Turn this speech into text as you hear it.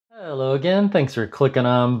Hello again, thanks for clicking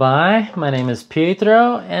on by. My name is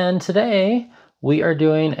Pietro, and today we are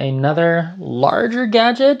doing another larger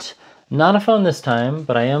gadget. Not a phone this time,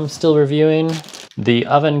 but I am still reviewing the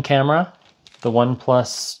oven camera, the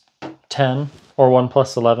OnePlus 10 or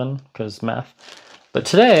OnePlus 11, because math. But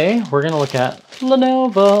today we're gonna look at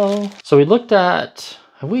Lenovo. So we looked at,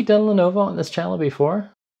 have we done Lenovo on this channel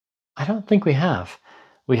before? I don't think we have.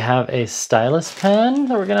 We have a stylus pen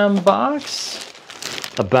that we're gonna unbox,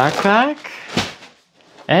 a backpack,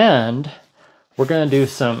 and we're gonna do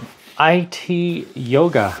some IT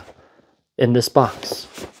yoga in this box.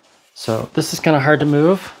 So this is kind of hard to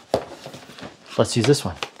move. Let's use this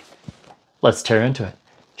one. Let's tear into it.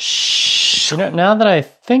 Shh. You know, now that I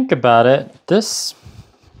think about it, this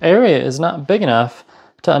area is not big enough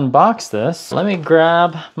to unbox this. Let me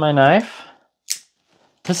grab my knife.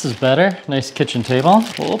 This is better. Nice kitchen table.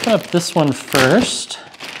 We'll open up this one first.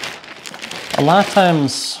 A lot of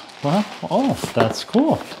times, well, oh, that's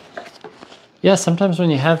cool. Yeah, sometimes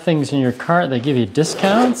when you have things in your cart, they give you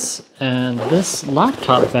discounts, and this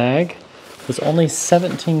laptop bag was only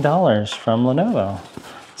 $17 from Lenovo.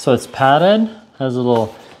 So it's padded, has a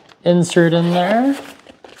little insert in there,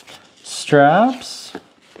 straps,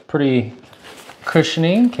 pretty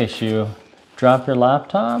cushiony in case you drop your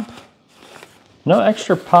laptop. No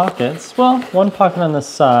extra pockets. Well, one pocket on the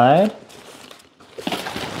side.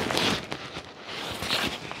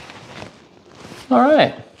 All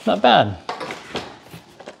right, not bad.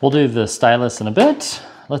 We'll do the stylus in a bit.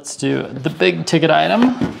 Let's do the big ticket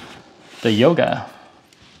item, the yoga.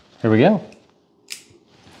 Here we go.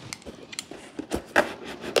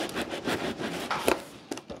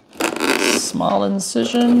 Small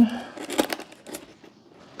incision.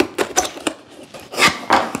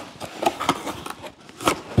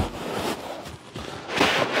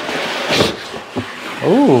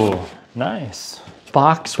 Ooh, nice.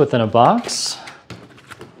 Box within a box.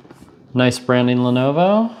 Nice branding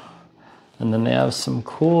Lenovo. And then they have some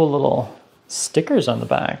cool little stickers on the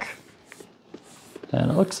back.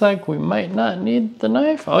 And it looks like we might not need the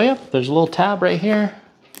knife. Oh yeah, there's a little tab right here.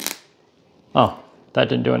 Oh, that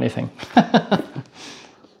didn't do anything. I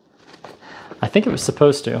think it was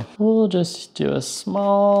supposed to. We'll just do a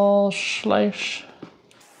small slice.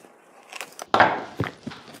 I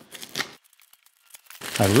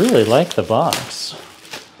really like the box.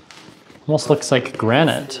 Almost looks like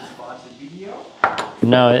granite.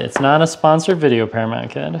 No, it's not a sponsored video, Paramount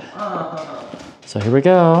Kid. So here we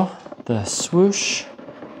go. The swoosh.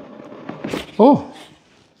 Oh.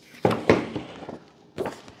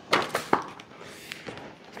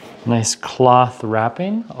 Nice cloth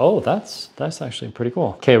wrapping. Oh, that's actually pretty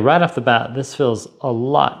cool. Okay, right off the bat, this feels a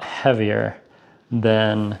lot heavier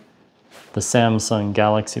than the Samsung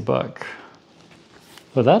Galaxy Book.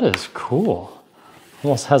 Oh, that is cool.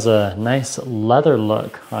 Almost has a nice leather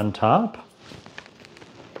look on top.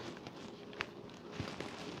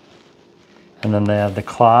 And then they have the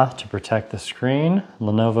cloth to protect the screen.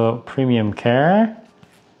 Lenovo Premium Care.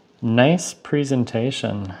 Nice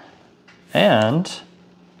presentation. And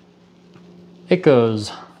it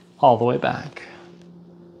goes all the way back.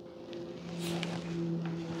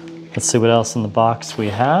 Let's see what else in the box we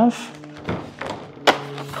have.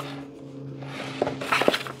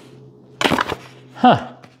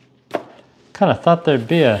 Huh. Kind of thought there'd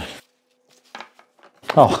be a...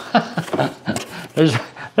 Oh,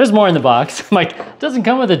 there's more in the box. I'm like, it doesn't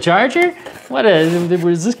come with a charger?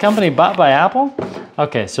 Was this company bought by Apple?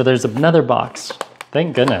 Okay, so there's another box.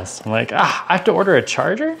 Thank goodness. I'm like, I have to order a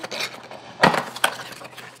charger?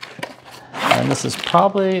 And this is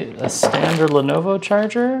probably a standard Lenovo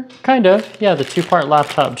charger. Kind of, yeah, the 2-part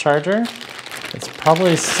laptop charger. It's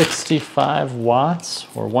probably 65 watts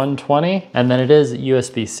or 120, and then it is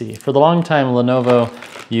USB-C. For the long time, Lenovo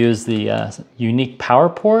used the unique power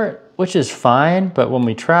port, which is fine, but when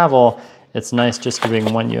we travel, it's nice just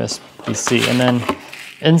having one USB-C. And then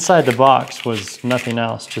inside the box was nothing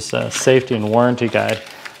else, just a safety and warranty guide.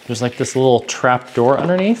 There's like this little trap door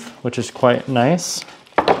underneath, which is quite nice.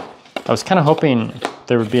 I was kind of hoping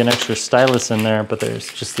there would be an extra stylus in there, but there's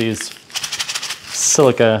just these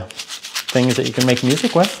silica things that you can make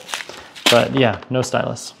music with. But yeah, no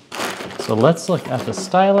stylus. So let's look at the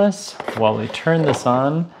stylus while we turn this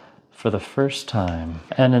on for the first time.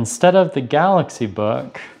 And instead of the Galaxy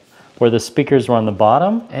Book, where the speakers were on the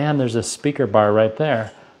bottom, and there's a speaker bar right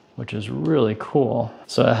there, which is really cool.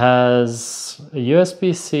 So it has a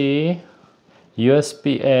USB-C,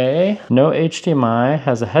 USB-A, no HDMI,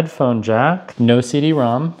 has a headphone jack, no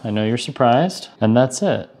CD-ROM, I know you're surprised, and that's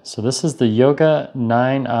it. So this is the Yoga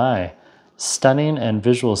 9i. stunning and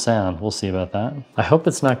visual sound. We'll see about that. I hope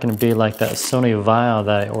it's not going to be like that Sony Vaio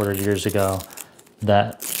that I ordered years ago,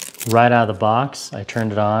 that right out of the box, I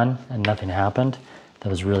turned it on and nothing happened. That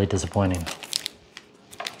was really disappointing.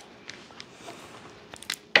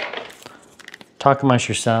 Talk amongst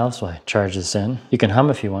yourselves while I charge this in. You can hum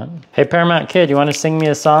if you want. Hey Paramount Kid, you want to sing me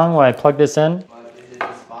a song while I plug this in? Is it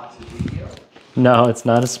a sponsored video? No, it's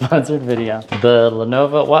not a sponsored video. The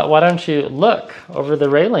Lenovo, why don't you look over the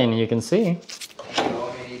railing, you can see.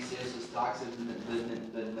 Any serious stocks in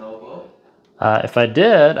the Lenovo? If I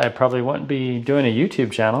did, I probably wouldn't be doing a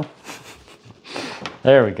YouTube channel.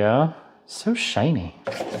 There we go. So shiny.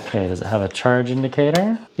 Okay, does it have a charge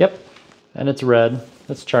indicator? Yep, and it's red.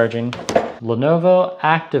 It's charging. Lenovo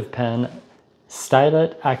Active Pen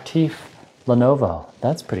Stylet Actif Lenovo.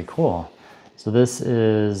 That's pretty cool. So this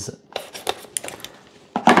is,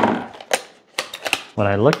 when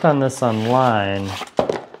I looked on this online,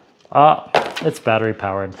 it's battery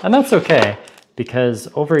powered. And that's okay, because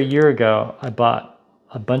over a year ago, I bought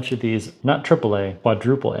a bunch of these, not AAA,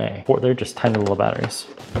 quadruple A. They're just tiny little batteries.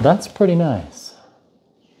 That's pretty nice.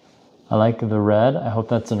 I like the red. I hope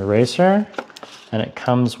that's an eraser. And it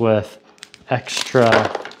comes with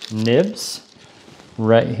extra nibs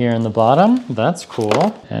right here in the bottom. That's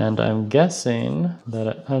cool. And I'm guessing that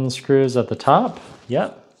it unscrews at the top.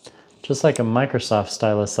 Yep. Just like a Microsoft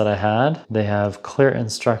stylus that I had. They have clear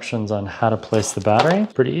instructions on how to place the battery.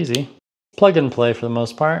 Pretty easy. Plug and play for the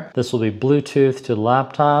most part. This will be Bluetooth to the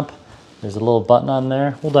laptop. There's a little button on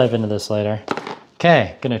there. We'll dive into this later.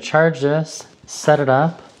 Okay, gonna charge this, set it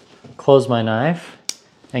up, close my knife,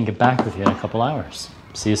 and get back with you in a couple hours.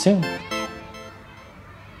 See you soon.